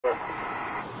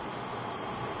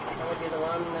be the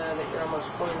one that you're almost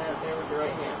pointing at there with your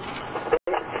right hand.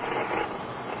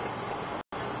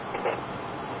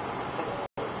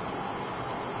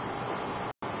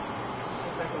 See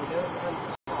if I can do it.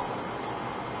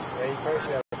 Yeah, you probably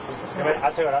should have.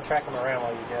 I'll tell you what, I'll track him around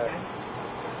while you do it.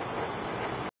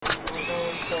 We're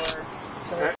going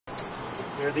for...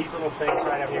 There are these little things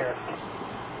right up here.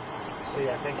 Let's see,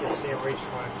 I think you'll see him reach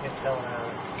one. I can't tell now.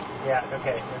 Yeah,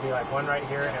 okay. There'll be like one right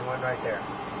here and one right there.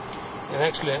 And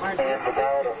actually, About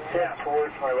a foot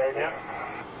towards my right hand.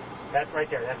 That's right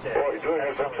there, that's it. Well, you're doing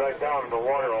this upside down in the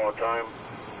water all the time.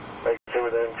 Make sure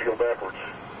that doesn't feel backwards.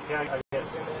 Yeah, I get it.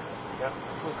 Yep.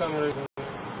 what camera is it?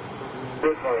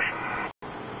 Good motion.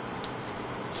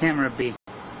 Camera B.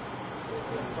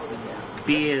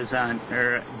 B is on,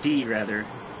 or D rather.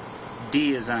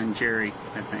 D is on Jerry,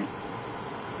 I think.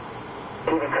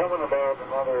 Keep it coming about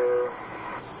another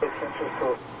 6 inches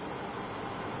to...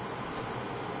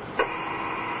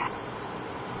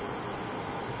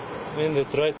 I mean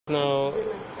that right now,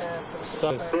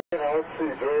 sun is Let's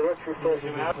see, Jerry, let's refresh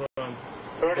him out.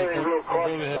 Don't any real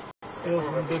caution. hills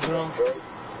in the background.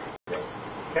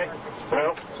 Okay.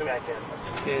 Well, So back in.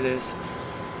 Okay, it is.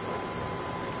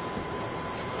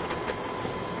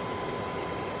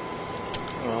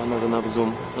 Oh, not enough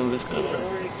zoom on this In camera.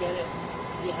 order to get it,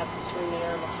 you have to swing the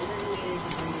arm 180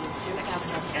 degrees.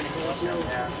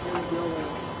 There's no way.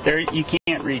 There, you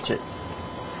can't reach it.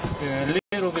 Yeah,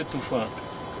 a little bit too far.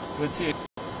 Let's see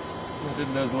what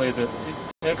it does later.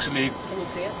 Actually, Can you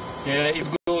see it? yeah, it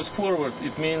goes forward.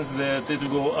 It means that it will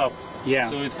go up. Yeah.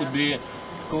 So it could be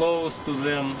close to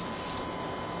them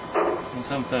in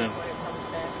some time. When it comes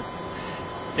back.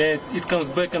 Yeah, it comes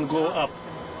back and go up.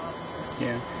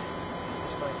 Yeah.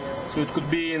 So it could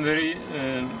be in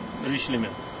the reach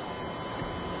limit.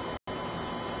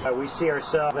 We see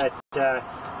ourselves that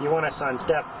you want us on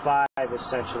step 5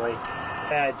 essentially.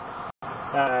 And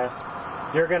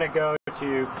you're going to go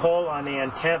to pull on the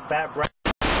antenna, that